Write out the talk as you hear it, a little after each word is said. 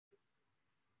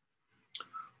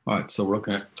All right, so we're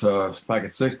looking at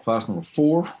packet 6, class number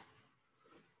 4,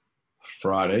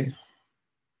 Friday.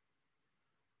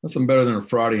 Nothing better than a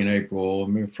Friday in April,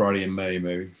 maybe Friday in May,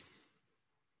 maybe.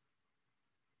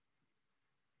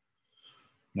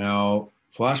 Now,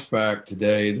 flashback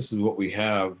today, this is what we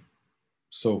have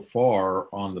so far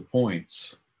on the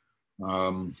points.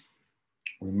 We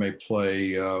may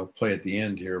play at the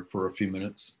end here for a few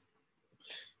minutes.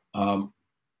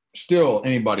 Still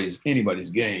anybody's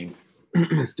game.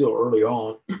 Still early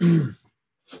on.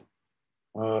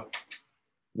 Now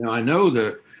I know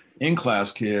that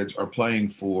in-class kids are playing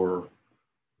for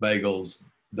bagels,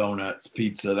 donuts,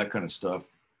 pizza, that kind of stuff.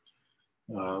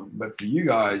 But for you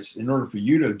guys, in order for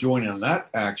you to join in that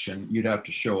action, you'd have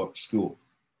to show up to school.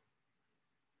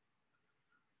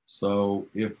 So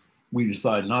if we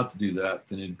decide not to do that,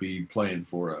 then it'd be playing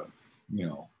for a,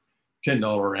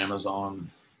 $10 Amazon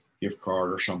gift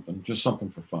card or something, just something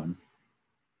for fun.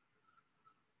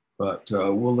 But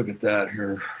we'll look at that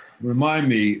here. Remind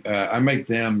me, I make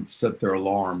them set their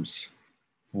alarms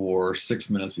for 6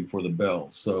 minutes before the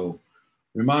bell. So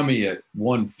remind me at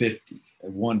 1:50. At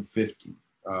 1:50,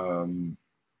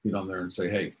 get on there and say,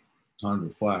 hey, time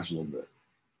to flash a little bit.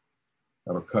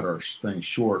 That'll cut our thing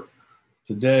short.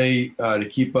 Today, to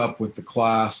keep up with the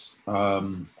class,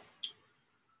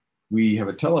 we have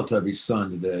a Teletubby son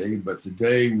today, but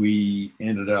today we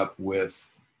ended up with,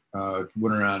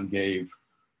 went around and gave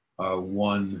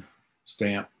one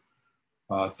stamp.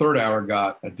 Third hour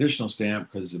got additional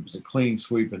stamp because it was a clean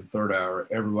sweep in third hour.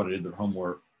 Everybody did their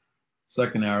homework.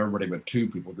 Second hour, everybody but 2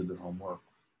 people did their homework.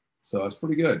 So that's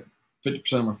pretty good.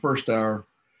 50% of my first hour.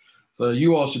 So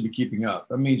you all should be keeping up.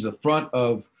 That means the front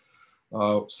of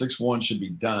 6-1 should be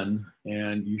done,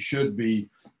 and you should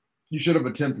have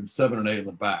attempted 7 and 8 in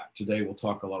the back. Today we'll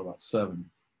talk a lot about 7.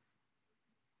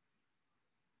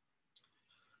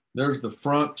 There's the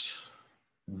front,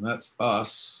 and that's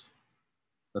us.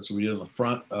 That's what we did on the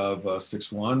front of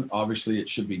 6-1. Obviously, it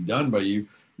should be done by you.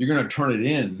 You're going to turn it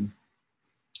in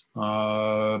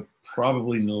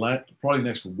probably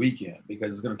next weekend,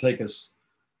 because it's going to take us.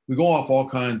 We go off all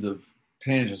kinds of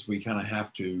tangents. We kind of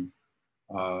have to.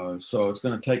 So it's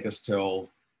going to take us till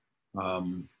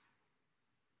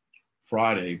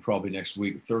Friday, probably next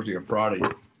week, Thursday or Friday,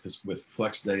 because with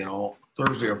flex day and all,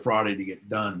 Thursday or Friday to get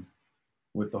done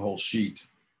with the whole sheet.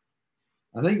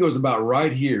 I think it was about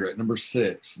right here at number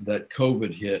 6 that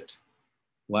COVID hit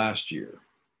last year.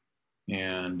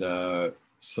 And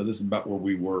so this is about where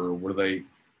we were,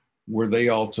 where they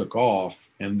all took off,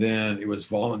 and then it was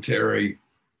voluntary.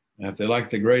 And if they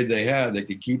liked the grade they had, they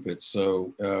could keep it.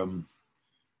 So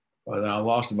but I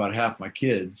lost about half my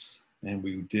kids, and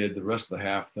we did the rest of the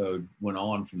half, though, went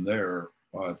on from there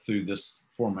through this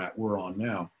format we're on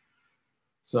now.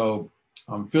 So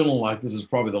I'm feeling like this is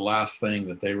probably the last thing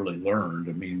that they really learned.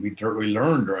 I mean, we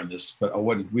learned during this, but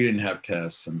we didn't have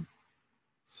tests. And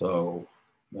so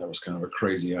that was kind of a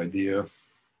crazy idea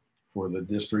for the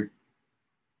district.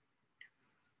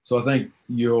 So I think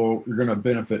you're going to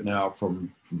benefit now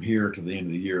from here to the end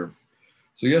of the year.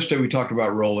 So yesterday we talked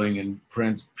about rolling and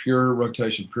pure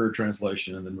rotation, pure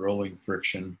translation, and then rolling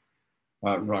friction.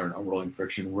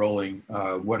 Rolling.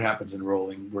 What happens in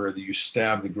rolling, where you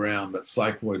stab the ground? That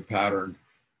cycloid pattern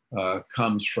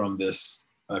comes from this.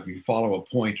 If you follow a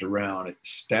point around, it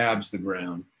stabs the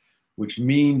ground, which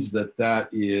means that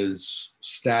is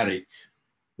static.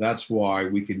 That's why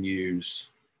we can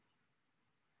use.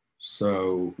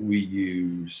 So we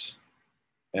use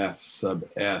F sub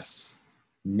S,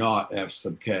 not F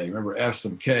sub K. Remember, F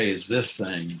sub K is this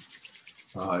thing.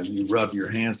 You rub your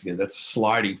hands together. That's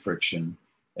sliding friction.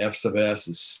 F sub S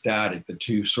is static. The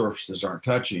two surfaces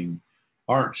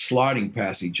aren't sliding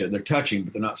past each other. They're touching,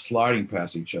 but they're not sliding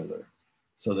past each other.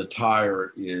 So the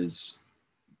tire is,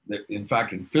 in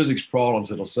fact, in physics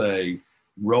problems, it'll say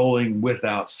rolling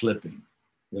without slipping.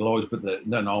 It'll always put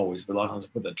not always, but a lot of times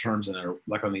put the terms in there,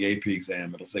 like on the AP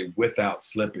exam, it'll say without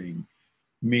slipping,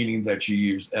 meaning that you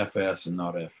use FS and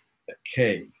not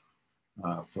FK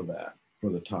for that, for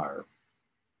the tire.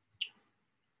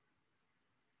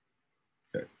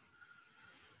 Okay.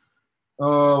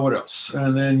 What else?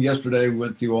 And then yesterday we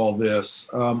went through all this.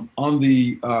 On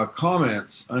the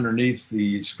comments underneath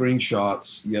the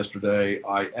screenshots yesterday,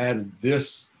 I added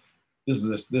this.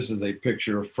 This is a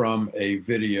picture from a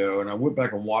video, and I went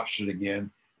back and watched it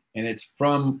again, and it's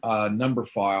from a number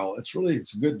file. It's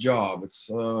a good job. It's,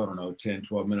 I don't know, 10,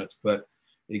 12 minutes, but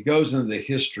it goes into the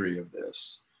history of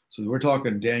this. So we're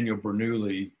talking Daniel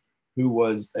Bernoulli, who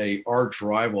was a arch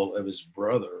rival of his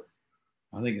brother.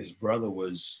 I think his brother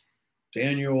was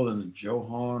Daniel and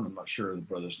Johann. I'm not sure of the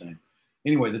brother's name.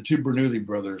 Anyway, the two Bernoulli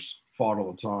brothers fought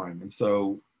all the time. And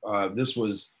so This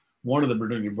was one of the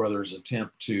Bernoulli brothers'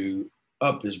 attempt to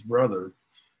up his brother,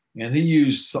 and he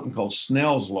used something called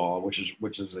Snell's law, which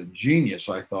is a genius,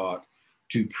 I thought,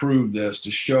 to prove this,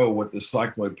 to show what this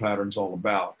cycloid pattern is all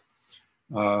about.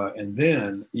 And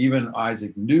then even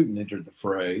Isaac Newton entered the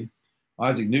fray.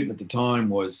 Isaac Newton at the time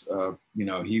was,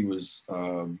 he was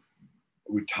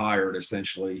retired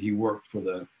essentially. He worked for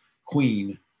the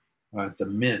Queen at the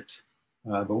Mint.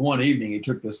 But one evening he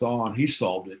took this on. He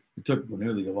solved it. It took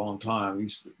Bernoulli a long time.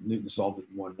 Newton solved it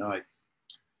in one night.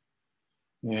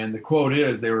 And the quote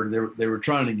is they were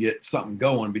trying to get something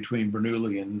going between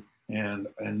Bernoulli and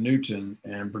Newton.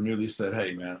 And Bernoulli said,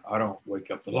 "Hey man, I don't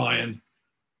wake up the lion.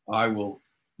 I will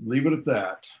leave it at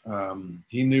that."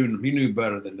 He knew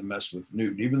better than to mess with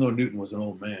Newton, even though Newton was an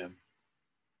old man.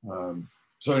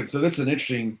 So that's an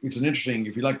interesting. It's an interesting.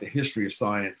 If you like the history of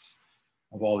science,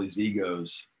 of all these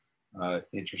egos,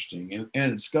 interesting,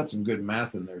 and it's got some good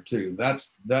math in there too.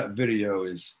 That video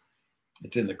it's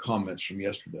in the comments from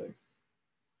yesterday.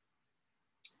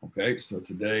 Okay, so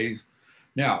today,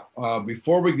 now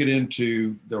before we get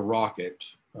into the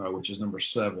rocket, which is number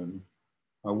 7,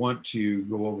 I want to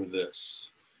go over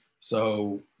this.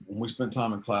 So when we spent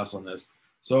time in class on this,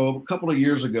 so a couple of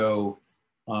years ago,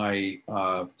 I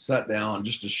sat down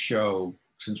just to show,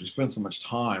 since we spent so much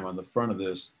time on the front of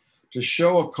this, to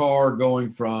show a car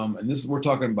going from, and this is, I'm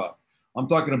talking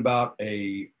about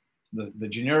the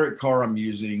generic car I'm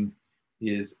using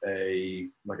is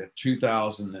like a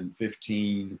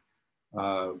 2015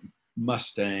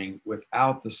 Mustang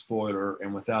without the spoiler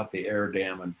and without the air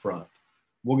dam in front.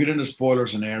 We'll get into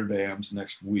spoilers and air dams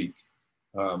next week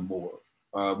more.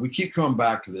 We keep coming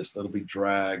back to this. That'll be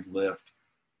drag, lift,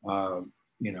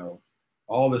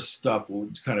 all this stuff will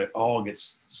kind of all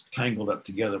gets tangled up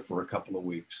together for a couple of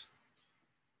weeks.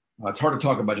 It's hard to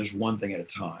talk about just one thing at a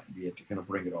time. You have to kind of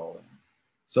bring it all in.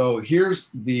 So here's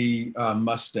the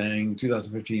Mustang,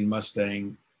 2015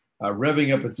 Mustang,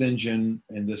 revving up its engine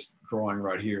in this drawing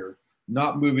right here,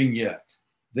 not moving yet.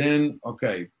 Then,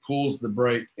 okay, pulls the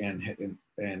brake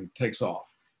and takes off.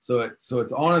 So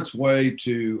it's on its way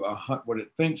to what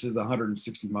it thinks is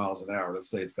 160 miles an hour. Let's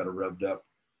say it's got a revved up,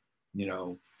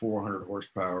 400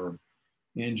 horsepower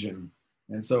engine.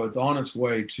 And so it's on its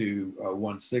way to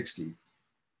 160.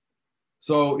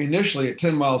 So initially at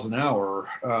 10 miles an hour,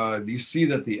 you see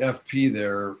that the FP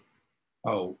there,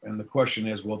 and the question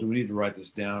is, well, do we need to write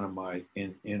this down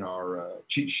in our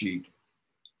cheat sheet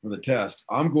for the test?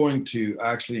 I'm going to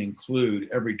actually include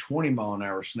every 20 mile an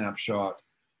hour snapshot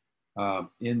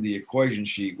in the equation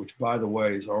sheet, which by the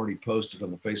way is already posted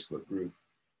on the Facebook group.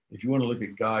 If you want to look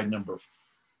at guide number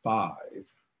 5,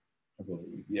 I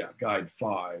believe, yeah, guide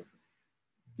 5,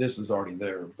 this is already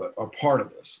there, but a part of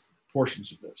this,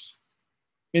 portions of this.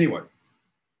 Anyway,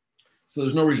 so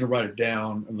there's no reason to write it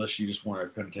down unless you just want to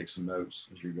kind of take some notes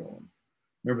as you're going.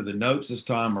 Remember, the notes this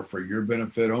time are for your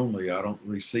benefit only. I don't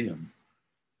really see them,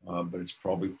 but it's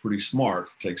probably pretty smart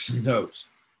to take some notes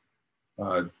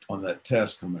on that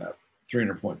test coming up,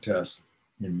 300-point test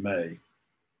in May.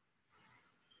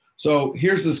 So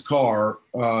here's this car,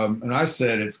 and I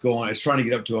said it's trying to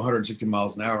get up to 160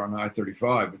 miles an hour on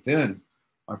I-35, but then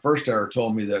my first error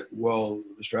told me that, well,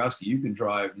 Mr. Oskey, you can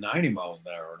drive 90 miles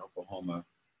an hour in Oklahoma.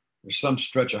 There's some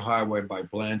stretch of highway by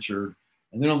Blanchard.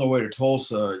 And then on the way to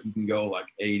Tulsa, you can go like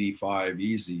 85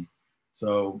 easy.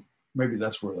 So maybe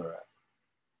that's where they're at.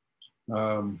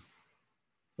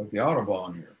 Like the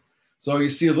Autobahn here. So you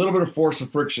see a little bit of force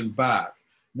of friction back.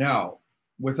 Now,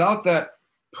 without that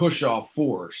push-off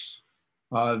force,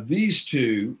 these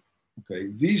two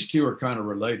are kind of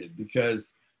related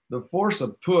because the force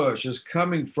of push is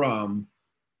coming from,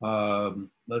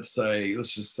 let's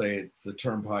just say it's the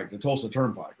turnpike, the Tulsa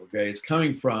Turnpike, okay? It's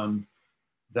coming from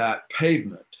that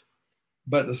pavement,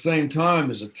 but at the same time,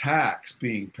 there's a tax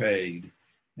being paid,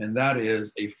 and that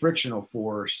is a frictional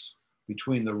force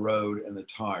between the road and the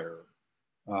tire.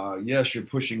 Yes, you're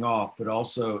pushing off, but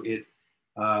also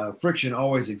friction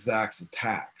always exacts a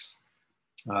tax.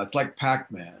 It's like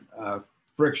Pac-Man.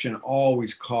 Friction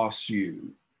always costs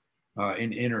you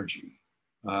in energy.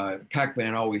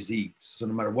 Pac-Man always eats. So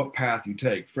no matter what path you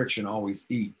take, friction always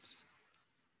eats.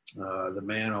 The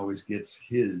man always gets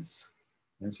his.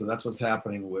 And so that's what's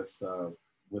happening with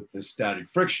this static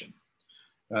friction.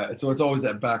 So it's always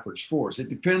that backwards force. It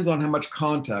depends on how much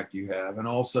contact you have, and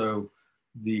also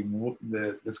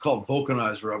it's called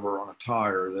vulcanized rubber on a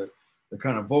tire. The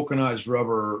kind of vulcanized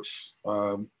rubber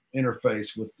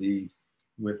interface with the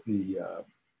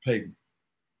pavement.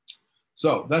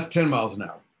 So that's 10 miles an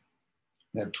hour.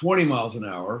 At 20 miles an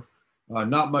hour,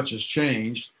 not much has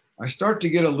changed. I start to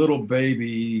get a little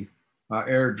baby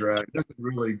air drag, nothing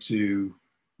really to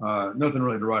Nothing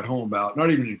really to write home about. Not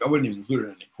even, I wouldn't even include it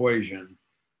in an equation,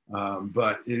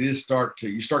 but it is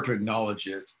you start to acknowledge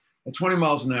it. At 20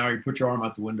 miles an hour, you put your arm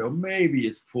out the window, maybe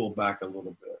it's pulled back a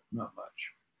little bit, not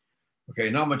much.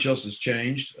 Okay, not much else has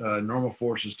changed. Normal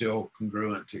force is still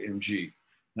congruent to mg.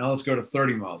 Now let's go to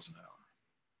 30 miles an hour.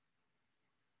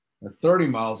 At 30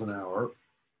 miles an hour,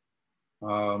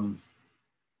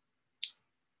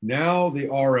 now the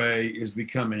RA is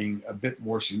becoming a bit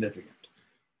more significant.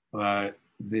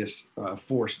 This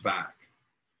force back,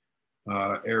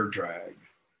 air drag.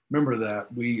 Remember that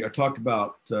I talked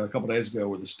about a couple of days ago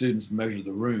where the students measured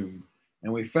the room, and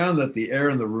we found that the air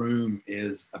in the room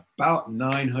is about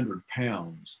 900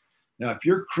 pounds. Now, if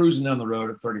you're cruising down the road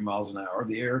at 30 miles an hour,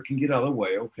 the air can get out of the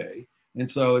way, okay. And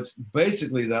so it's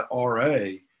basically that RA,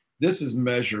 this is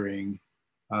measuring,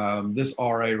 this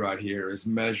RA right here is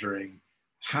measuring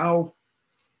how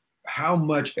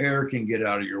much air can get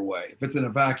out of your way. If it's in a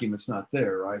vacuum, it's not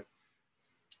there, right?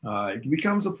 It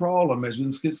becomes a problem as we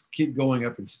just keep going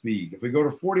up in speed. If we go to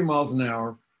 40 miles an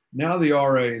hour, now the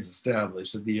RA is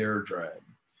established at the air drag.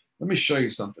 Let me show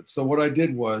you something. So what I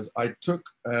did was I took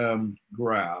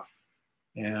graph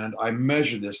and I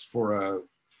measured this for a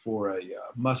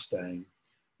Mustang.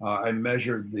 I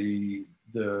measured the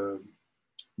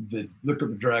looked at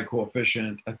the drag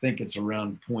coefficient. I think it's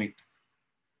around 0.3,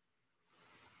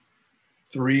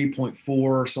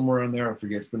 0.4, somewhere in there. I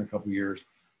forget. It's been a couple of years.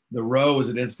 The rho is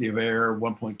the density of air,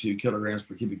 1.2 kilograms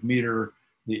per cubic meter.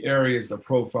 The area is the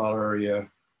profile area.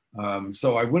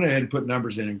 So I went ahead and put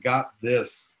numbers in and got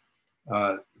this.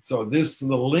 So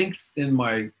the lengths in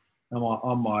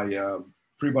on my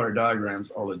free body diagrams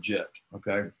are legit.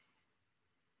 Okay.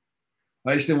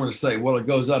 I just didn't want to say, well, it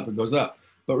goes up, it goes up.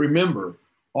 But remember,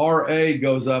 RA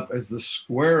goes up as the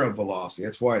square of velocity.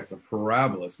 That's why it's a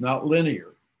parabola. It's not linear.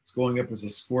 It's going up as the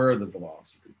square of the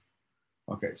velocity.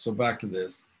 Okay, so back to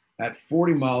this. At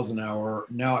 40 miles an hour,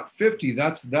 now at 50,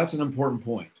 that's an important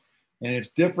point. And it's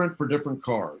different for different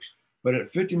cars. But at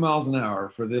 50 miles an hour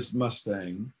for this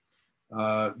Mustang,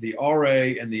 the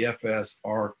RA and the FS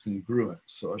are congruent.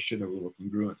 So I should have a little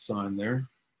congruent sign there.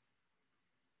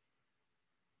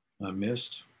 I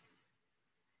missed.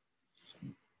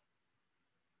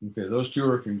 Okay, those two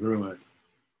are congruent.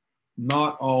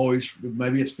 Not always,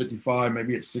 maybe it's 55,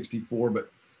 maybe it's 64,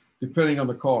 but depending on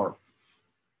the car.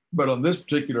 But on this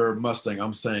particular Mustang,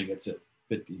 I'm saying it's at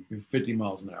 50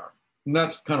 miles an hour. And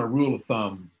that's kind of rule of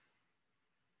thumb.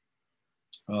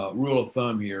 Rule of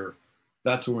thumb here,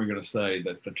 that's when we're going to say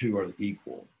that the two are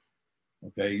equal.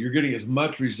 Okay, you're getting as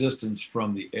much resistance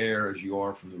from the air as you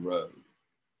are from the road.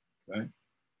 Okay,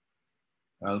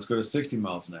 let's go to 60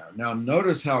 miles an hour. Now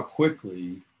notice how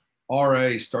quickly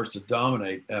RA starts to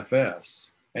dominate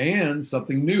FS, and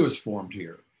something new is formed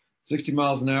here. 60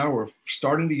 miles an hour, we're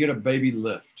starting to get a baby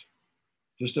lift,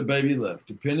 just a baby lift,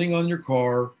 depending on your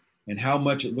car and how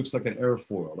much it looks like an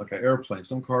airfoil, like an airplane.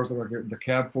 Some cars look like the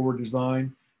cab forward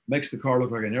design makes the car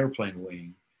look like an airplane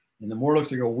wing. And the more it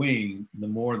looks like a wing, the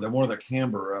more the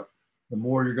camber up, the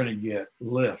more you're going to get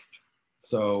lift.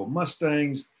 So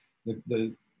Mustangs,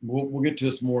 we'll get to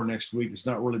this more next week. It's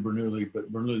not really Bernoulli,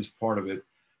 but Bernoulli's part of it.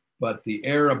 But the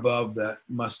air above that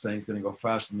Mustang is going to go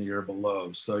faster than the air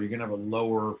below. So you're going to have a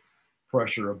lower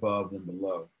pressure above than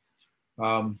below.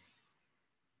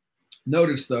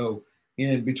 Notice though,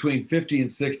 in between 50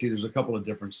 and 60, there's a couple of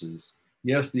differences.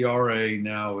 Yes, the RA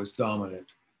now is dominant.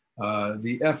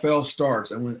 The FL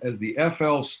starts, and as the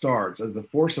FL starts, as the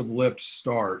force of lift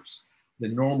starts, the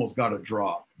normal's got to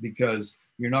drop because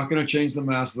you're not going to change the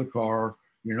mass of the car.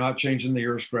 You're not changing the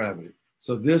Earth's gravity.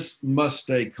 So this must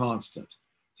stay constant.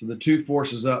 So the two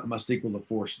forces up must equal the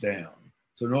force down.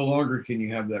 So no longer can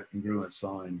you have that congruent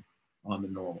sign on the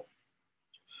normal.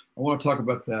 I want to talk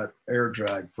about that air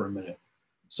drag for a minute.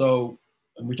 So,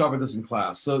 and we talked about this in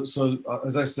class. So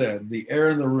as I said, the air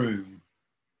in the room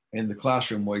in the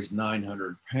classroom weighs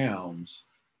 900 pounds.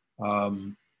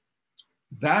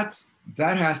 That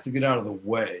has to get out of the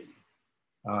way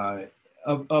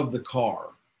of the car.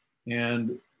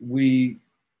 And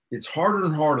it's harder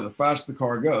and harder. The faster the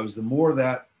car goes, the more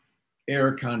that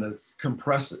air kind of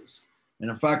compresses. And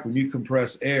in fact, when you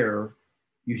compress air,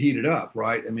 you heat it up,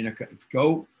 right? I mean, if you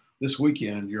go this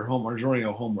weekend, you're home, there's already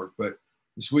no homework, but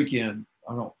this weekend,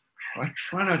 I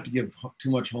try not to give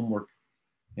too much homework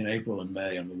in April and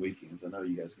May on the weekends. I know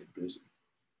you guys get busy.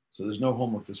 So there's no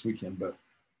homework this weekend, but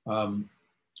when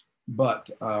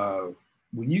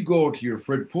you go to your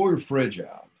fridge, pull your fridge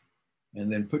out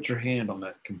and then put your hand on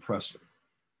that compressor.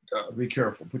 Be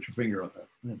careful, put your finger on that.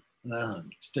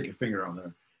 Stick your finger on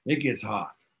there. It gets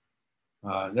hot.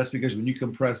 That's because when you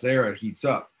compress air, it heats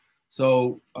up.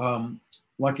 So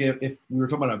like if we were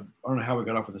talking about, I don't know how we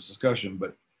got off of this discussion,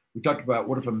 but we talked about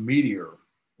what if a meteor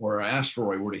or an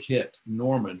asteroid were to hit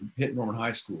Norman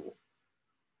High School.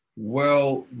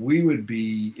 Well,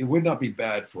 it would not be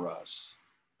bad for us.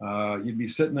 You'd be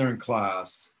sitting there in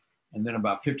class, and then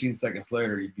about 15 seconds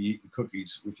later, you'd be eating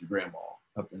cookies with your grandma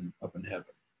up in heaven,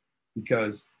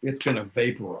 because it's going to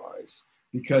vaporize,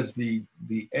 because the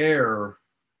air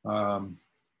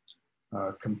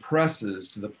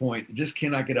compresses to the point it just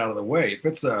cannot get out of the way. If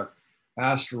it's a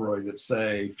asteroid that's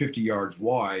say 50 yards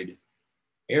wide,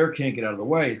 air can't get out of the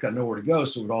way. It's got nowhere to go,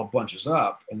 so it all bunches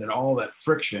up, and then all that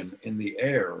friction in the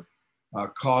air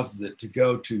causes it to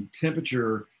go to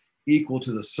temperature equal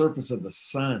to the surface of the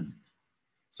sun.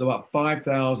 So about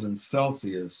 5,000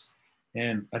 Celsius.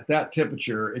 And at that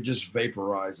temperature, it just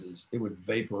vaporizes. It would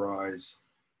vaporize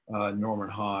Norman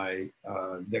High,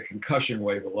 the concussion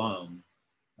wave alone.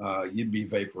 You'd be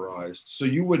vaporized. So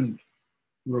you wouldn't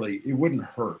really, it wouldn't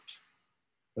hurt.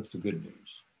 That's the good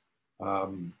news.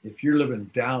 If you live in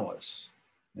Dallas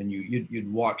and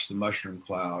you'd watch the mushroom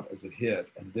cloud as it hit,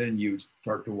 and then you'd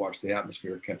start to watch the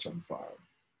atmosphere catch on fire.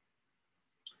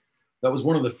 That was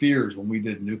one of the fears when we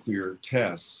did nuclear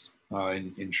tests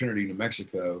in Trinity, New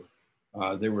Mexico.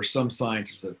 There were some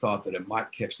scientists that thought that it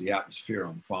might catch the atmosphere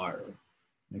on fire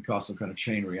and cause some kind of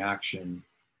chain reaction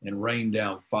and rain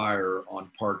down fire on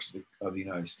parts of the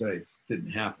United States.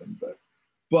 Didn't happen,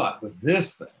 but with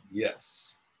this thing,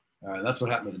 yes. That's what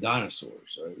happened to the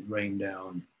dinosaurs. It rained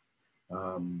down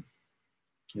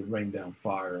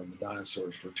fire on the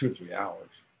dinosaurs for 2 or 3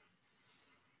 hours.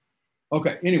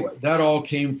 Okay, anyway, that all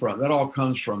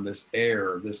comes from this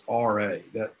air, this RA,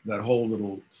 that whole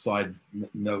little side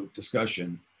note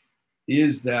discussion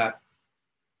is that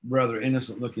rather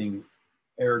innocent looking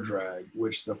air drag,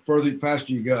 which the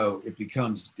faster you go, it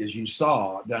becomes, as you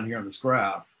saw down here on this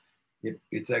graph,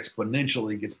 it's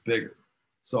exponentially gets bigger.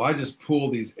 So I just pull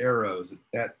these arrows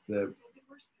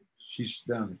she's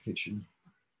down in the kitchen.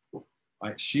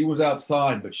 She was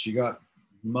outside, but she got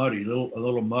muddy, a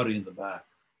little muddy in the back.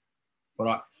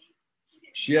 But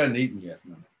she hadn't eaten yet.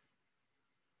 No.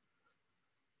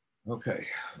 Okay,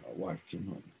 my wife came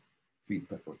home, feed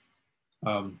Pepper.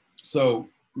 So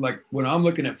like when I'm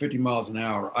looking at 50 miles an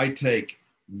hour, I take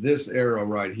this arrow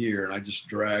right here and I just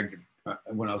dragged,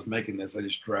 when I was making this, I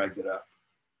just dragged it up.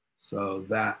 So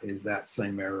that is that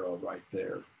same arrow right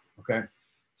there, okay?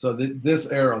 So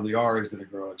this arrow, the R is gonna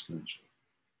grow exponentially.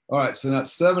 All right, so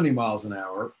that's 70 miles an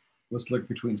hour. Let's look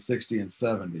between 60 and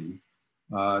 70.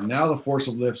 Now the force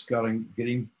of lift's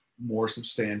getting more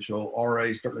substantial. RA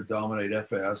is starting to dominate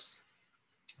FS.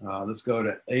 Let's go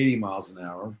to 80 miles an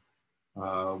hour.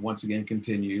 Once again,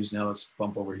 continues. Now let's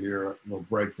bump over here, a little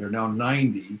break there. Now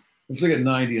 90. Let's look at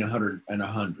 90 and 100 and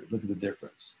 100. Look at the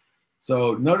difference.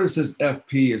 So notice this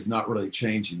FP is not really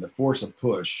changing. The force of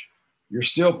push, you're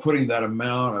still putting that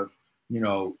amount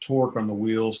of torque on the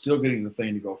wheel, still getting the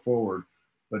thing to go forward.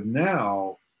 But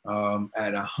now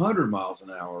at 100 miles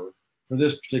an hour for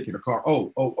this particular car,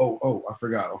 I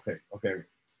forgot. Okay.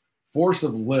 Force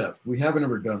of lift. We haven't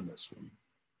ever done this one.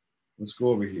 Let's go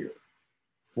over here.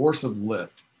 Force of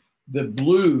lift. The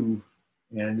blue,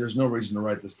 and there's no reason to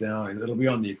write this down. It'll be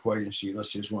on the equation sheet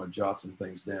unless you just want to jot some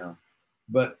things down.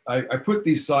 But I put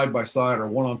these side by side or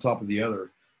one on top of the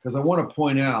other because I want to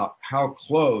point out how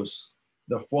close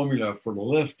the formula for the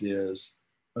lift is,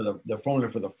 or the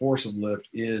formula for the force of lift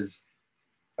is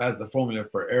as the formula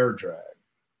for air drag.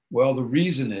 Well, the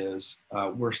reason is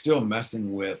we're still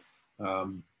messing with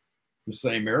the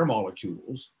same air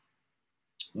molecules,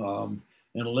 and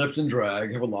lift and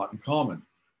drag have a lot in common.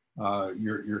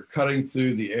 You're cutting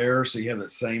through the air, so you have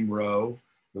that same row,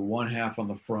 the one half on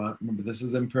the front. Remember, this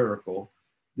is empirical.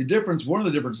 The difference, one of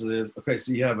the differences is, okay,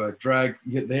 so you have a drag,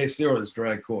 they say as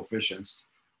drag coefficients,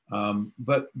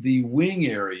 but the wing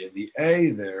area, the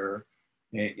A there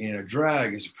in a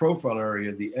drag is a profile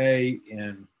area, the A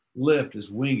in lift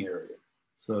is wing area.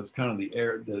 So it's kind of the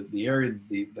air, the area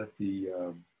that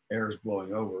the air is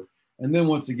blowing over. And then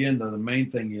once again, though, the main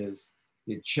thing is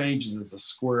it changes as a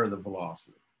square of the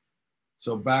velocity.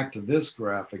 So back to this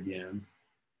graph again,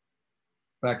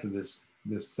 back to this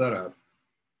setup.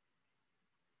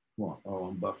 Oh,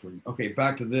 I'm buffering. Okay,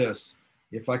 back to this.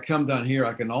 If I come down here,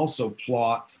 I can also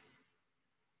plot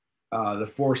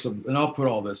the force of, and I'll put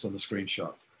all this on the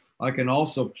screenshots. I can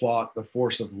also plot the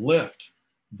force of lift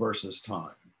versus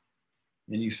time.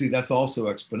 And you see that's also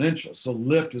exponential. So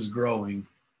lift is growing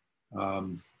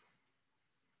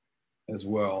as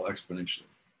well exponentially.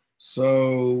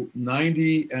 So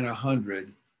 90 and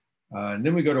 100, and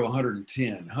then we go to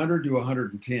 110, 100 to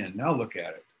 110. Now look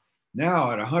at it. Now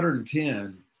at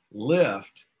 110,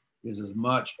 lift is as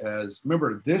much as,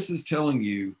 remember, this is telling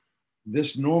you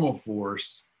this normal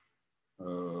force,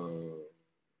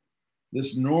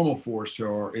 is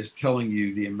telling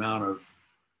you the amount of,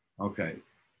 okay,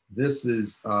 this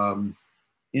is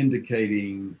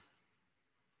indicating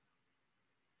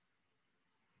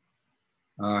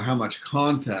how much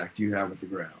contact you have with the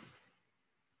ground.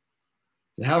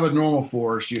 To have a normal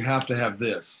force, you have to have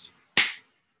this.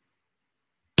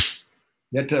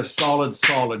 You have to have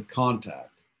solid contact.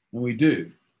 And we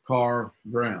do, car,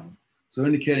 ground. So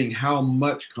indicating how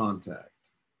much contact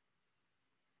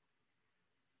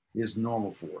is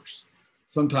normal force.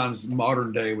 Sometimes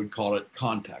modern day would call it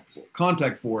contact force.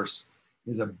 Contact force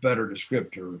is a better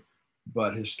descriptor,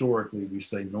 but historically we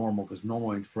say normal because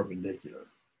normal means perpendicular.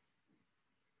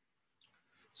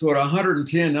 So at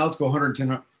 110, now let's go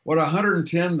 110. What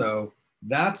 110 though,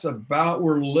 that's about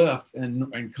where lift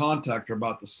and contact are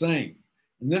about the same.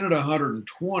 And then at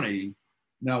 120,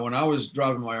 now when I was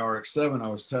driving my RX-7, I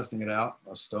was testing it out. I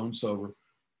was stone sober.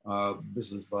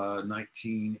 This is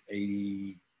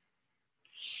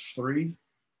 1983.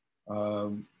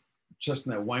 Just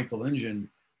in that Wankel engine.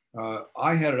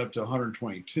 I had it up to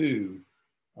 122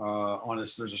 on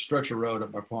this. There's a stretch of road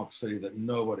up by Ponca City that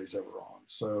nobody's ever on.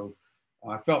 So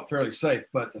I felt fairly safe,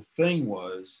 but the thing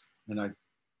was, and I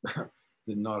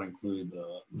did not include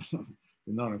the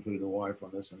wife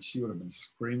on this one. She would have been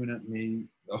screaming at me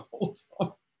the whole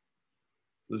time.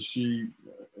 So she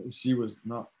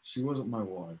wasn't my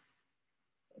wife.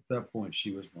 At that point, she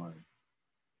was my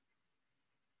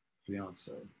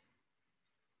fiance.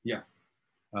 Yeah.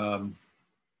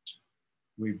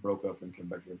 We broke up and came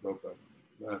back to broke up.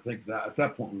 I think that at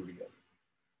that point we were together.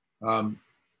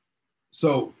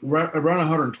 So around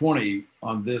 120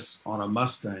 on a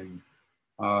Mustang,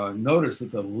 notice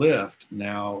that the lift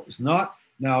now is not,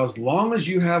 now as long as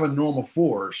you have a normal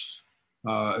force,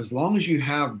 as long as you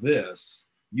have this,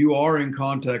 you are in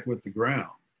contact with the ground.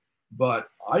 But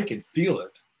I could feel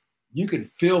it. You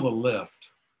could feel the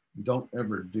lift. Don't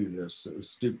ever do this. It was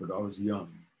stupid. I was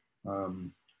young.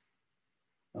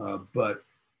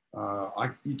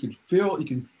 You can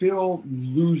feel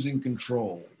losing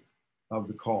control of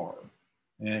the car.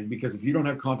 And because if you don't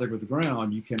have contact with the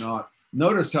ground, you cannot.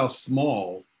 Notice how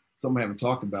small, something I haven't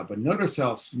talked about, but notice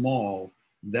how small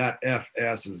that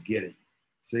FS is getting.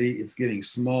 See, it's getting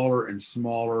smaller and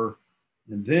smaller.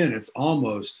 And then it's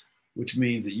almost, which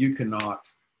means that you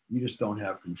just don't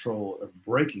have control of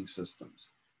braking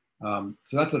systems. So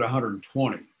that's at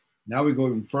 120. Now we go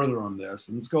even further on this,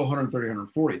 and let's go 130,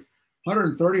 140.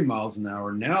 130 miles an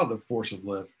hour, now the force of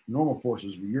lift, normal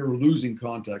forces, you're losing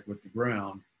contact with the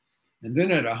ground. And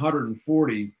then at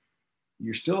 140,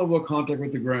 you're still have low contact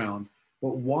with the ground,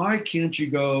 but why can't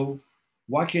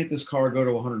this car go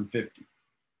to 150?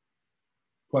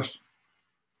 Question.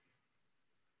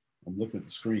 I'm looking at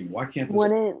the screen. Why can't this?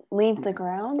 Would it leave the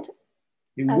ground?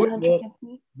 It would. Well,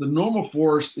 the normal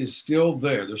force is still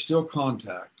there. There's still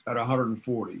contact at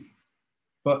 140.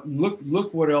 But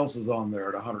look what else is on there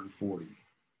at 140.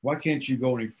 Why can't you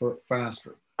go any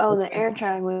faster? Oh, the air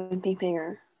drag would be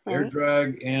bigger. Right? Air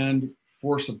drag and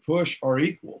force of push are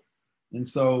equal. And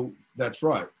so that's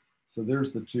right. So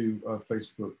there's the two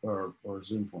Facebook or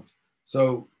Zoom points.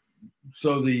 So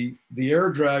the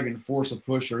air drag and force of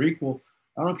push are equal.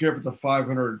 I don't care if it's a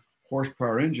 500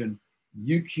 horsepower engine.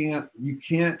 You can't,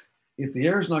 if the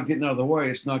air is not getting out of the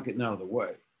way, it's not getting out of the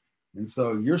way. And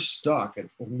so you're stuck at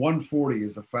 140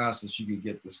 is the fastest you could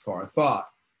get this car. I thought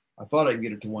I could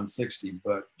get it to 160,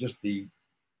 but just the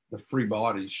free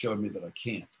bodies showed me that I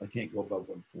can't go above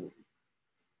 140.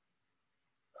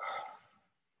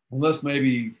 Unless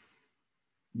maybe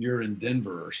you're in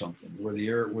Denver or something where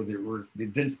the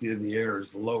density of the air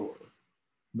is lower.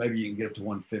 Maybe you can get up to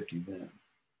 150 then.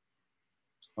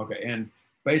 Okay, and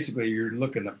basically you're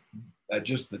looking at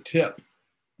just the tip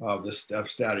of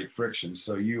static friction.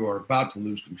 So you are about to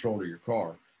lose control of your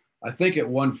car. I think at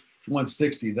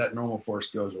 160, that normal force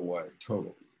goes away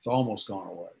totally. It's almost gone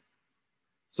away.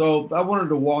 So I wanted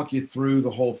to walk you through the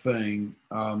whole thing.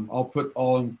 I'll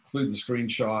include the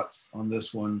screenshots on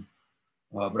this one,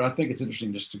 but I think it's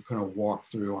interesting just to kind of walk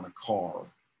through on a car,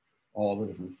 all the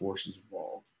different forces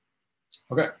involved.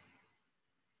 Okay.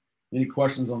 Any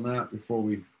questions on that before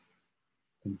we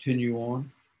continue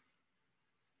on?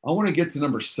 I want to get to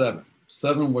number 7.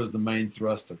 7 was the main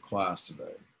thrust of class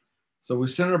today. So we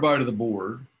sent everybody to the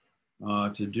board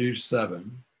to do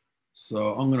 7.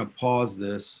 So I'm going to pause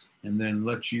this and then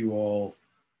let you all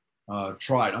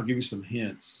try it. I'll give you some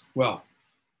hints. Well,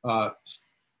 I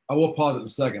will pause it in a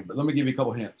second, but let me give you a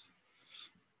couple hints.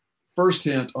 First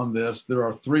hint on this, there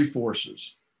are 3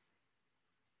 forces.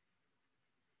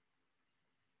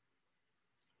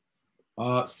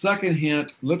 Second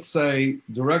hint, let's say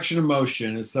direction of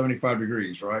motion is 75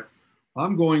 degrees, right?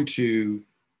 I'm going to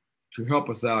help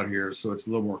us out here so it's a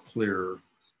little more clear,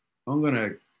 I'm going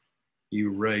to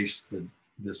erase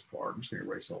this part. I'm just going to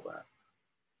erase all that.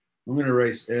 I'm going to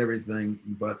erase everything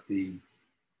but the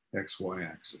XY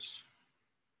axis.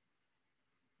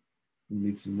 We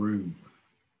need some room.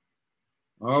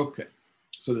 Okay,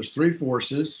 so there's three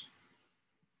forces.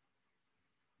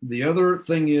 The other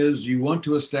thing is you want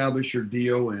to establish your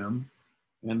DOM,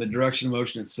 and the direction of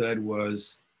motion it said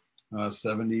was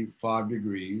 75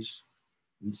 degrees.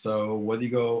 And so whether you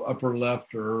go upper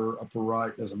left or upper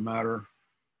right, doesn't matter.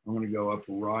 I'm going to go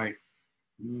upper right.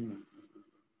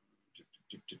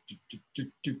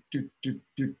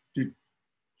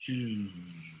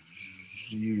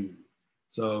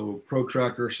 So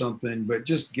protractor or something, but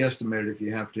just guesstimate it if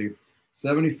you have to.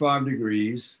 75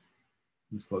 degrees,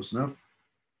 that's close enough.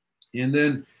 And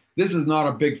then this is not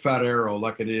a big fat arrow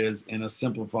like it is in a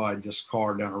simplified just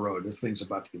car down the road. This thing's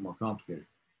about to get more complicated.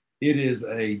 It is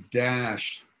a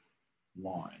dashed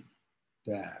line,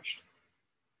 dashed.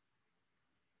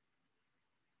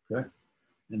 Okay,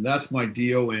 and that's my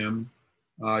DOM.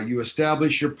 You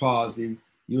establish your positive.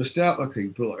 You establish, okay,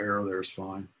 you put a little arrow there, is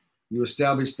fine. You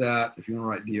establish that. If you want to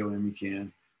write DOM, you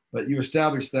can. But you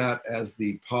establish that as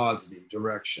the positive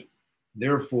direction.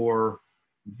 Therefore,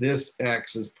 this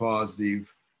X is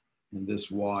positive and this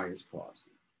Y is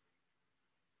positive.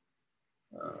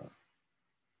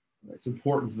 It's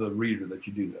important to the reader that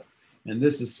you do that. And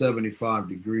this is 75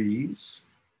 degrees.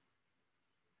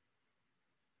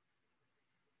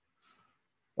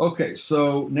 Okay,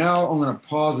 so now I'm going to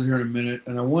pause it here in a minute,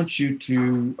 and I want you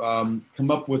to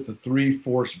come up with the three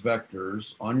force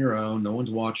vectors on your own. No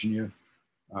one's watching you.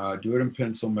 Do it in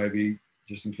pencil, maybe,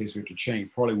 just in case we have to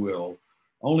change. Probably will.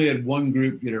 Only had one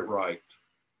group get it right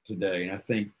today, and I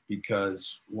think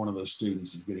because one of those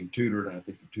students is getting tutored, and I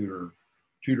think the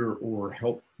tutor or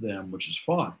help them, which is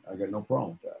fine. I got no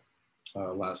problem with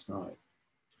that last night.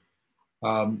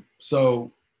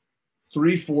 So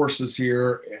three forces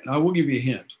here, and I will give you a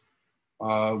hint.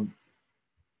 One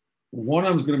of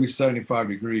them is going to be 75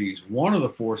 degrees. One of the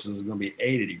forces is going to be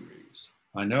 80 degrees.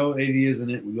 I know 80 isn't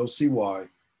it. You'll see why.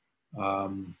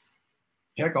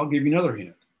 Heck, I'll give you another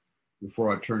hint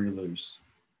before I turn you loose.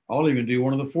 I'll even do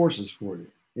one of the forces for you.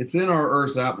 It's in our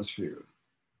Earth's atmosphere.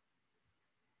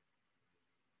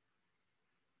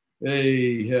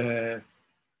 Hey,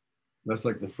 that's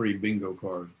like the free bingo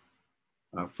card.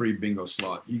 Free bingo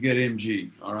slot. You get MG.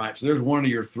 All right. So there's one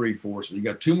of your three forces. You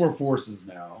got two more forces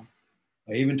now.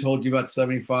 I even told you about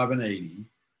 75 and 80.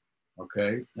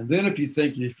 Okay. And then if you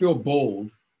think you feel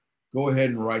bold, go ahead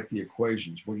and write the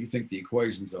equations. What you think the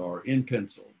equations are in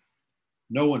pencil.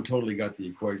 No one totally got the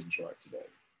equations right today.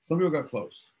 Some people got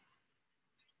close.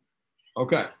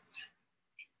 Okay.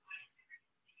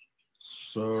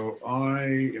 So I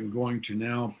am going to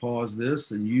now pause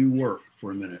this and you work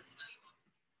for a minute.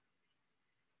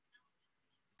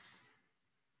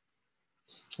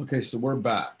 Okay, so we're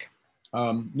back.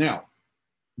 Now,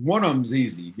 one of them's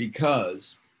easy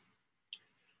because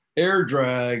air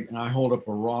drag, and I hold up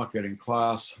a rocket in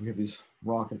class, we have these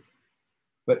rockets,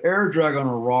 but air drag on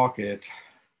a rocket,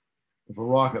 if a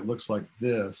rocket looks like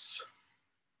this,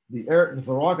 if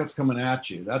the rocket's coming at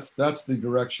you, that's the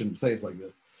direction, say it's like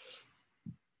this,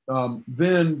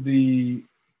 then the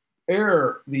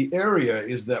area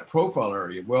is that profile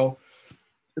area. Well,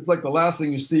 it's like the last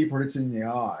thing you see before it's in the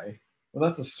eye. Well,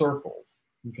 that's a circle,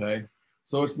 okay?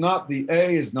 So it's not, the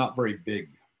A is not very big.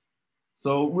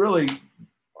 So really,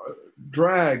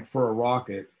 drag for a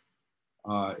rocket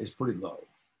is pretty low.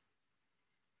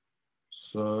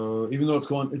 So even though it's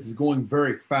going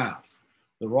very fast,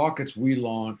 the rockets we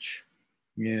launch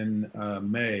in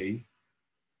May,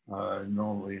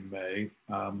 normally in May,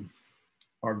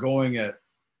 are going at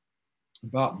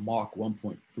about Mach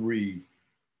 1.3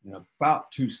 in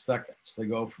about 2 seconds. They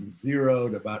go from 0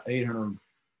 to about 800,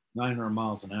 900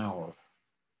 miles an hour.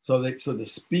 So the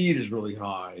speed is really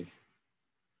high,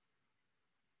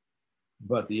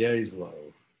 but the A is low,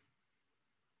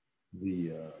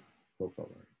 the profile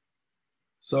area.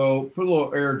 So put a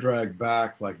little air drag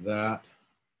back like that.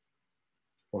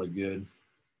 Probably good.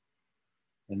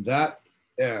 And that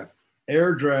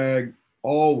air drag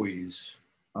always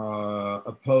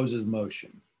opposes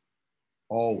motion.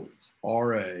 Always.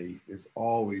 RA is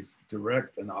always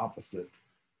direct and opposite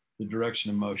the direction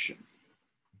of motion.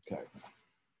 Okay.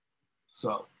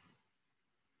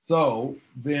 So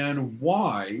then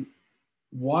why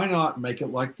not make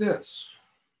it like this?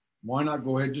 Why not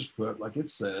go ahead and just put like it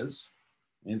says,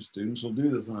 and students will do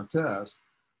this on a test,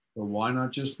 but why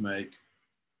not just make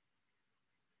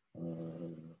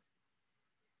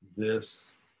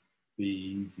this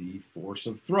be the force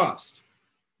of thrust.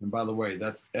 And by the way,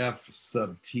 that's F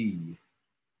sub T,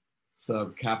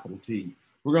 sub capital T.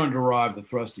 We're going to derive the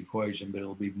thrust equation, but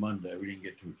it'll be Monday. We didn't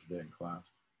get to it today in class.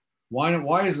 Why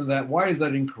is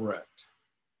that incorrect?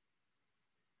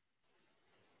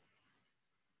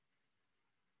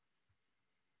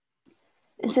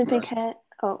 Is it because,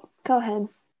 oh, go ahead.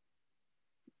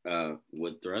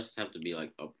 Would thrust have to be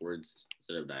like upwards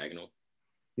instead of diagonal?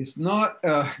 It's not,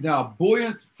 now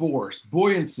buoyant force,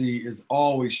 buoyancy is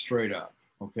always straight up,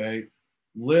 okay?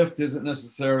 Lift isn't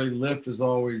necessarily, lift is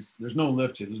always, there's no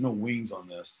lift here, there's no wings on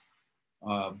this,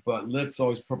 but lift's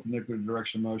always perpendicular to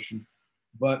direction of motion.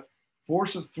 But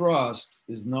force of thrust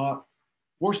is not,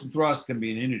 force of thrust can be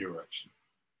in any direction,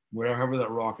 wherever that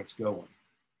rocket's going.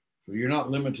 So you're not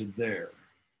limited there.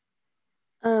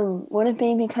 Would it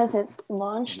be because it's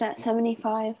launched at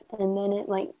 75 and then it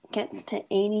like gets to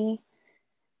 80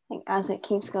 like as it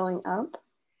keeps going up?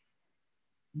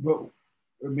 But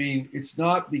I mean, it's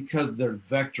not because they're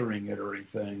vectoring it or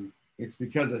anything. It's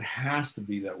because it has to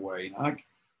be that way. And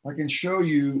I can show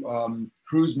you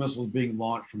cruise missiles being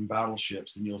launched from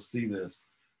battleships, and you'll see this.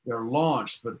 They're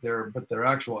launched, but their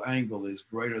actual angle is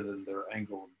greater than their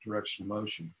angle of direction of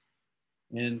motion.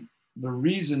 And the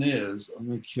reason is, I'm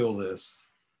going to kill this.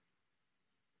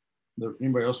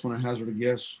 Anybody else want to hazard a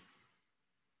guess?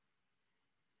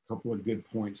 A couple of good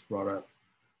points brought up.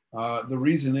 The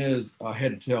reason is a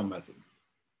head to tail method.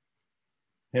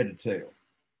 Head to tail.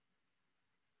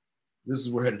 This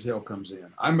is where head to tail comes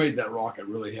in. I made that rocket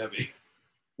really heavy.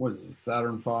 What is it,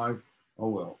 Saturn V? Oh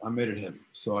well, I made it heavy.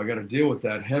 So I got to deal with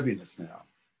that heaviness now.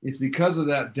 It's because of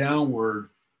that downward.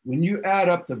 When you add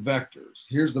up the vectors,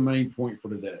 here's the main point for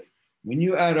today. When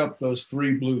you add up those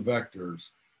three blue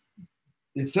vectors,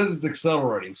 it says it's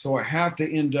accelerating. So I have to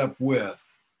end up with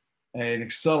an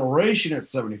acceleration at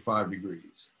 75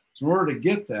 degrees. So in order to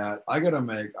get that, I got to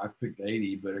make, I picked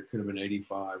 80, but it could have been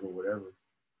 85 or whatever.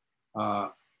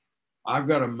 I've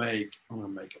got to make, I'm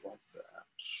going to make it like that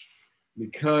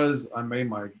because I made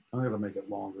my, I'm going to make it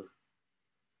longer.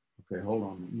 Okay, hold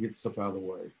on. Let me get stuff out of the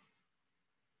way.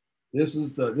 This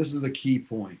is the key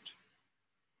point.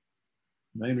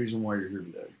 Main reason why you're here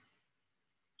today.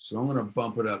 So I'm going to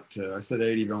bump it up to, I said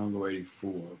 80, but I'm going to go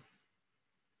 84.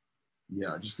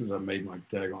 Yeah, just because I made my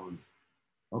tag on.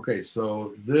 Okay,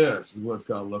 so this is what it's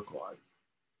got to look like.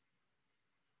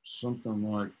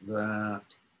 Something like that.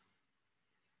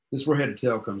 This is where head to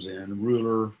tail comes in.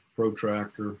 Ruler,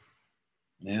 protractor,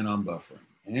 and I'm buffering.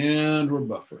 And we're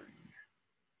buffering.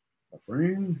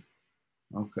 Buffering.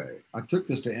 Okay, I took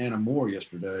this to Anna Moore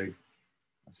yesterday.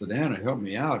 I said, Anna, help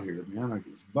me out here, man. I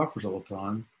get buffers all the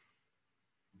time.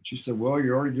 And she said, well,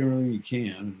 you're already doing everything you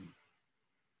can. And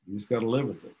you just got to live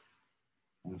with it.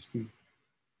 Ask me.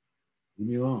 Leave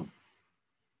me alone.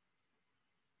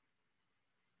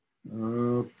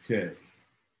 Okay.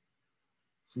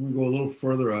 So I'm going to go a little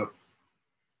further up.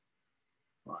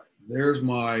 All right, there's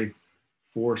my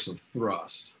force of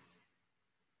thrust.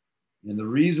 And the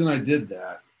reason I did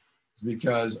that is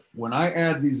because when I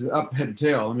add these up head to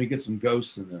tail, let me get some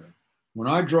ghosts in there. When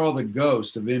I draw the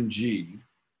ghost of MG,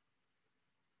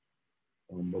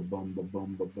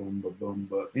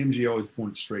 MG always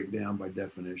points straight down by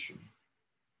definition.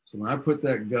 So when I put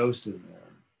that ghost in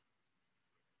there,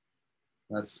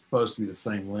 that's supposed to be the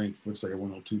same length. Looks like I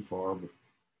went a little too far, but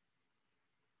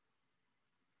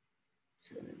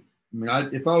okay. I mean,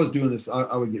 if I was doing this,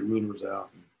 I would get rulers out.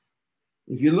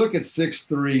 If you look at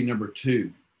 6.3, number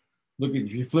 2,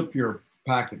 if you flip your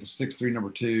packet to 6.3,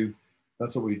 number 2,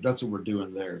 that's what we're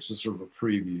doing there. So sort of a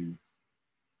preview.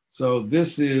 So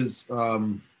this is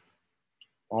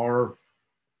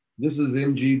this is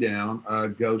MG down,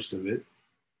 ghost of it.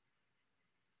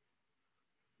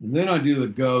 And then I do the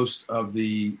ghost of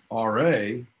the RA,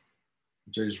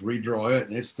 which I just redraw it,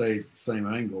 and it stays the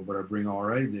same angle, but I bring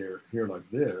RA here like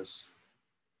this.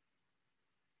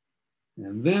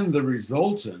 And then the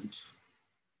resultant,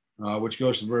 which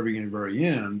goes to the very beginning and very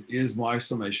end, is my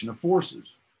summation of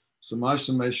forces. So my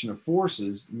summation of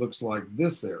forces looks like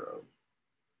this arrow.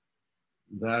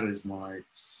 That is my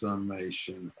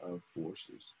summation of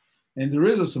forces. And there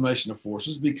is a summation of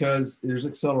forces because there's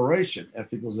acceleration,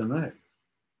 F equals ma.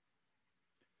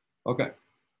 Okay,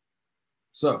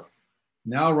 so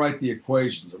now write the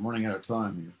equations. I'm running out of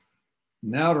time here.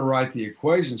 Now to write the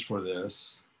equations for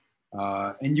this,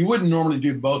 and you wouldn't normally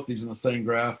do both these in the same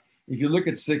graph. If you look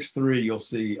at 6.3, you'll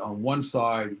see on one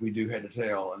side we do head to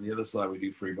tail, and the other side we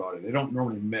do free body. They don't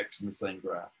normally mix in the same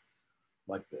graph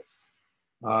like this.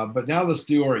 But now let's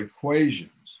do our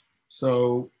equations.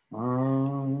 So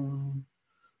for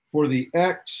the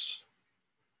X,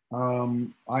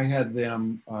 I had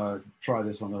them try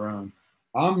this on their own.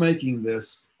 I'm making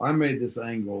this, I made this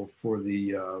angle for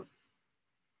the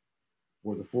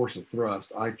force of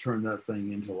thrust. I turned that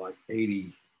thing into like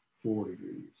 84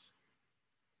 degrees.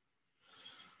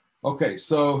 Okay,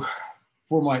 so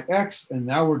for my X, and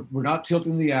now we're not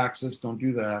tilting the axis, don't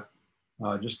do that.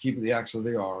 Just keep the axis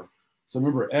they are. So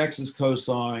remember, X is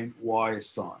cosine, Y is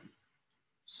sine.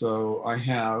 So I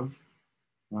have,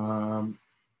 yeah, I'm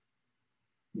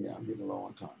getting low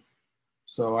on time.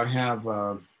 So I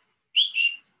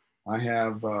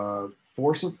have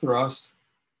force of thrust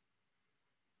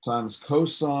times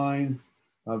cosine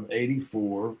of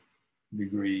 84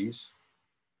 degrees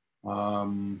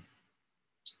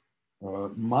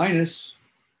minus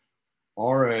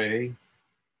RA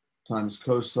times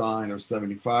cosine of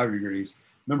 75 degrees.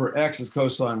 Remember, X is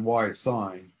cosine, Y is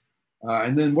sine.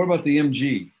 And then what about the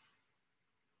mg?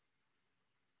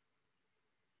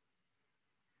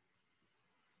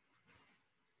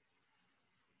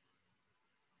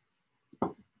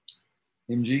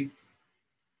 mg?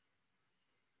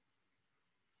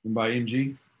 And by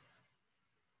mg?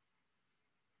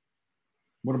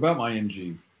 What about my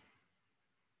mg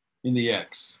in the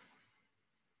X?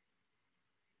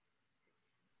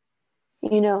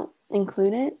 You don't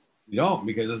include it? You don't,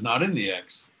 because it's not in the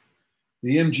X.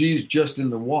 The mg is just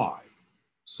in the Y.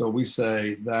 So we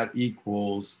say that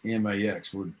equals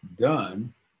max. We're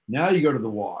done. Now you go to the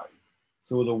Y.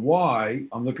 So with a Y,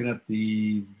 I'm looking at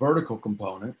the vertical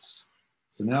components.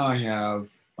 So now I have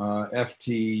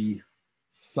ft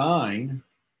sine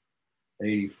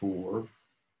 84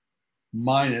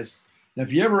 minus, now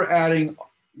if you're ever adding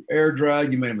air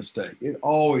drag, you made a mistake. It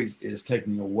always is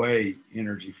taking away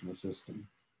energy from the system.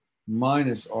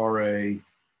 Minus RA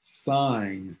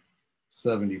sine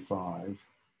 75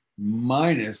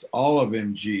 minus all of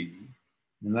mg,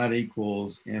 and that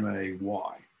equals may.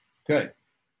 Okay,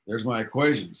 there's my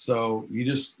equation. So I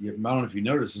don't know if you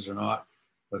notice this or not,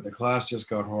 but the class just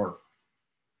got harder.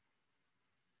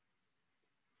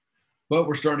 But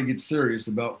we're starting to get serious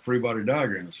about free body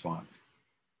diagrams finally.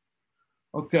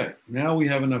 Okay, now we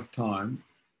have enough time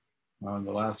in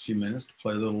the last few minutes to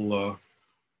play a little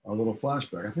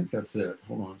flashback. I think that's it.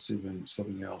 Hold on, see if there's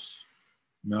something else.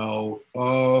 No,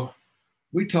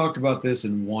 we talked about this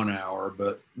in 1 hour,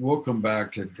 but we'll come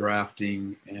back to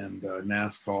drafting and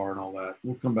NASCAR and all that.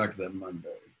 We'll come back to that Monday.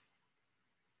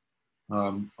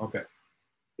 Okay.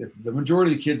 If the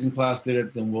majority of the kids in class did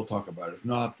it, then we'll talk about it. If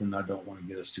not, then I don't want to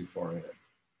get us too far ahead.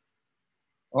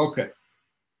 Okay.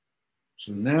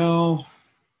 So now,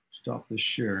 stop this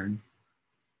sharing.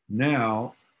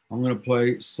 Now, I'm going to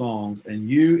play songs, and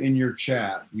you in your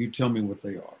chat, you tell me what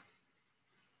they are.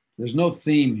 There's no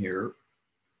theme here.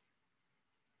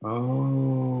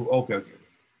 Oh, okay.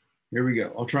 Here we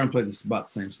go. I'll try and play this about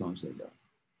the same songs they got.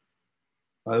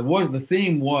 The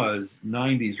theme was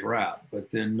 90s rap, but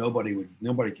then nobody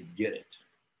could get it.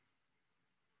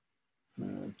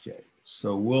 Okay,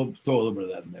 so we'll throw a little bit of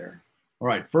that in there. All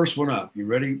right, first one up. You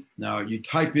ready? Now you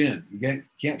type in. You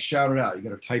can't shout it out. You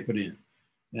got to type it in.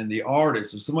 And the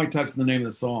artist, if somebody types in the name of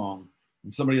the song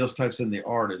and somebody else types in the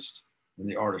artist, then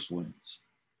the artist wins.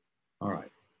 All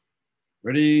right,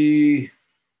 ready?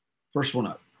 First one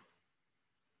up.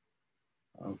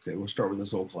 Okay, we'll start with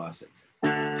this old classic.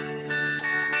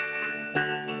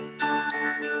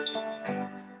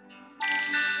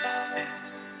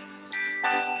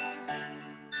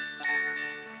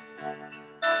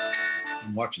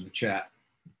 I'm watching the chat.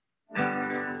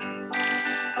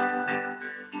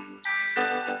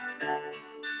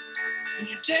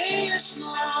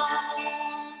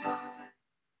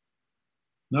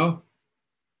 No?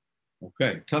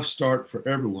 Okay, tough start for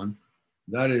everyone.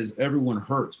 That is Everyone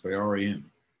Hurts by R.E.M.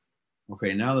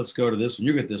 Okay, now let's go to this one.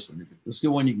 You get this one. Let's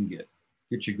get one you can get.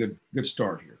 Get you a good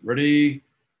start here. Ready?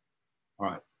 All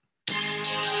right.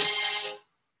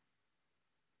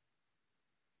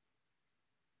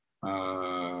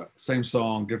 Same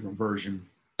song, different version.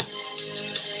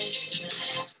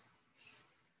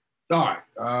 All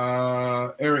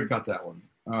right. Eric got that one.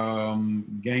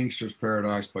 Gangster's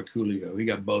Paradise by Coolio. He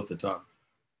got both the top.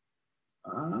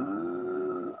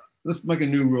 Let's make a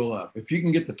new rule up. If you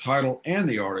can get the title and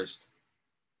the artist,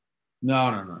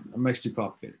 no. That makes it too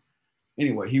complicated.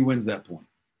 Anyway, he wins that point.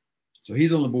 So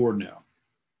he's on the board now.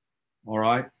 All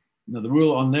right. Now the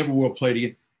rule on Never Will Play It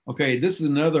Again. Okay, this is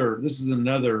another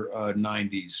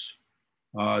 90s.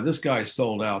 This guy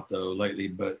sold out though lately,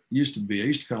 but I used to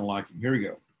kind of like him. Here we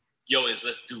go. Yo,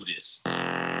 let's do this.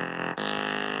 Now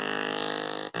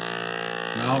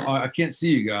I can't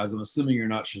see you guys. I'm assuming you're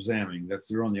not Shazamming.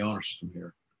 You're on the honor system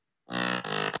here.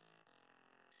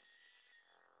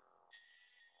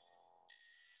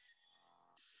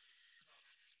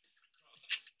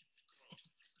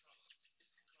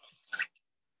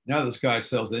 Now this guy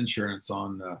sells insurance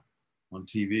on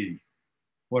TV.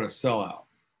 What a sellout.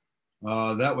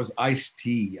 That was iced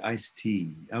tea. Iced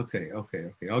tea. Okay.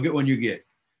 I'll get one you get.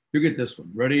 You get this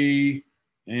one. Ready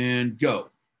and go.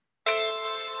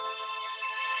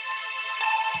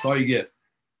 That's all you get.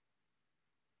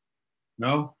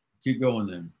 No? Keep going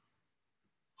then.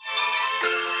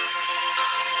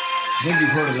 I think you've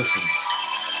heard of this one.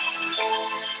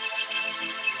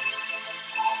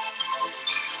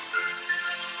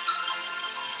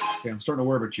 Okay, I'm starting to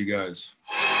worry about you guys.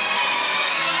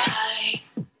 I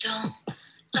don't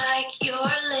like your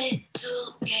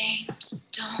little games.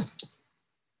 Don't.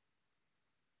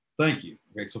 Thank you.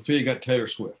 Okay, Sophia got Taylor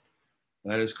Swift.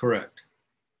 That is correct.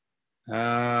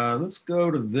 Let's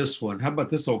go to this one. How about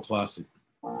this old classic?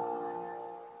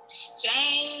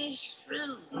 Strange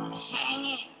fruit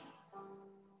hanging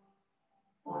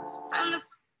from the.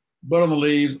 But on the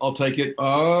leaves, I'll take it.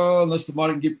 Oh, unless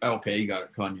somebody can get. Okay, you got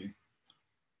it, Kanye.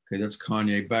 Okay, that's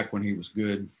Kanye back when he was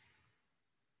good.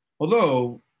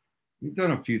 Although he's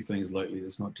done a few things lately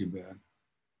that's not too bad.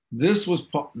 This was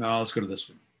no. Let's go to this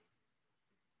one.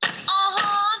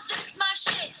 This my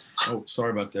shit. Oh,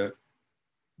 sorry about that.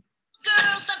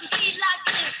 Girls, don't be feet like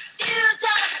this. Few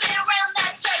times been around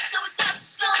that track, so it's not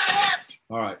just gonna happen.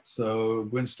 All right, so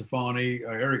Gwen Stefani,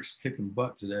 Eric's kicking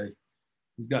butt today.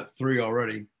 He's got 3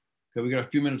 already. Okay, we got a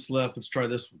few minutes left. Let's try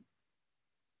this one.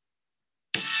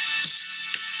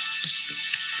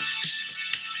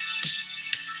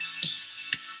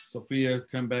 Sophia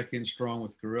come back in strong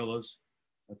with Gorillas.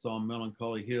 That's on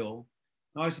Melancholy Hill.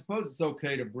 Now, I suppose it's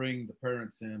okay to bring the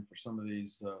parents in for some of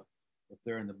these. If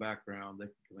they're in the background, they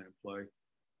can come in and play.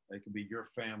 They can be your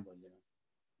family, you know.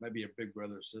 Maybe a big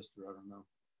brother or sister, I don't know.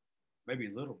 Maybe a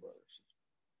little brother or sister.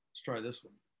 Let's try this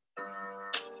one.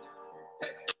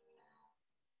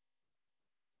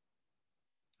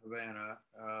 Havana,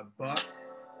 but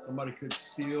somebody could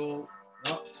steal.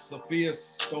 Oh, Sophia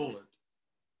stole it.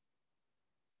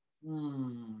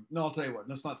 No, I'll tell you what.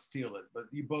 Let's not steal it, but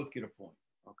you both get a point.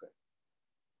 Okay.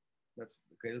 That's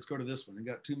okay. Let's go to this one. We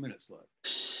got 2 minutes left.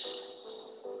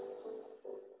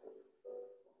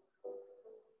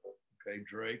 Okay,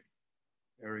 Drake.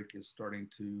 Eric is starting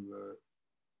to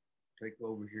take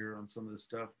over here on some of this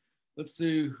stuff. Let's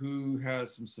see who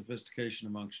has some sophistication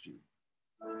amongst you.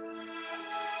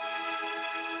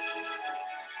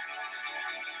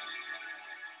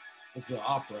 It's an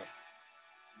opera.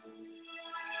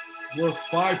 Worth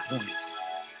 5 points.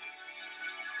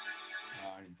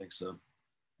 Oh, I didn't think so.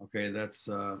 Okay, that's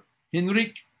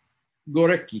Henryk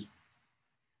Gorecki.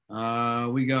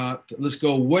 We got, let's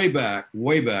go way back.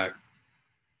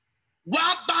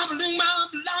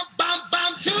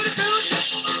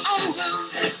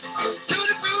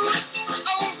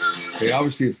 Okay,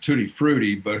 obviously it's Tutti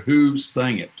Frutti, but who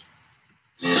sang it?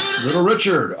 Little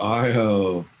Richard. I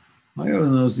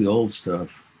knows the old stuff.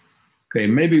 Okay,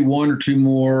 maybe 1 or 2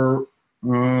 more.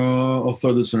 I'll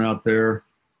throw this one out there.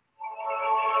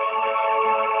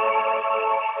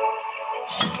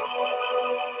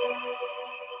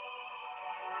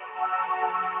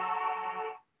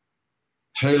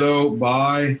 Halo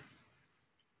by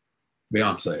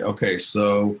Beyonce. Okay,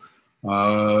 so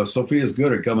Sophia's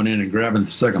good at coming in and grabbing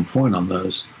the second point on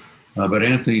those. But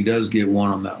Anthony does get 1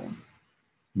 on that one.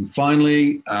 And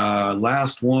finally,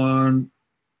 last one.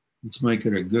 Let's make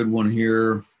it a good one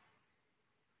here.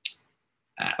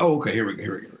 Okay, here we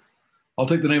go. I'll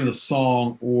take the name of the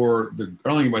song or the. I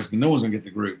don't think no one's gonna get the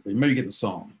group. But maybe get the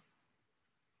song.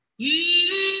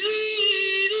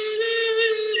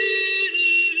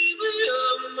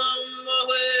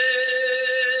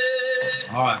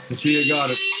 All right, Sophia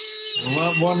got it.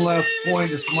 One last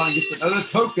point. If somebody gets the other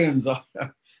tokens,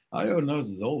 Io knows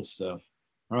his old stuff.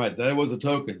 All right, that was the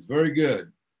tokens. Very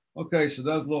good. Okay, so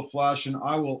that was a little flashing.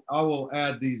 I will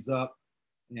add these up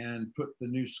and put the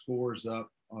new scores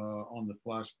up on the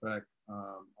flashback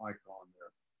icon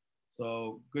there.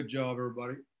 So good job,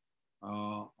 everybody.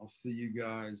 I'll see you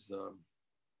guys.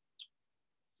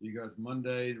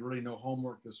 Monday. Really no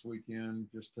homework this weekend.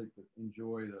 Just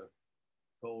enjoy the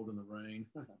cold and the rain.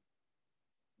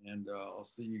 And I'll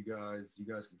see you guys. You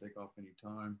guys can take off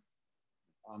anytime.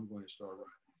 I'm going to start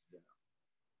writing these down.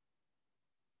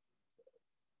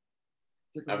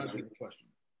 Stick around and take a question.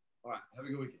 All right. Have a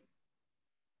good weekend.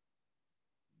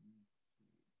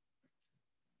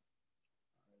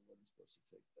 I wasn't supposed to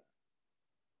take that.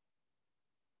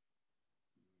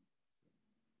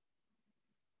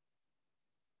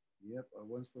 Yep, I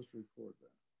wasn't supposed to record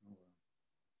that. Oh, well.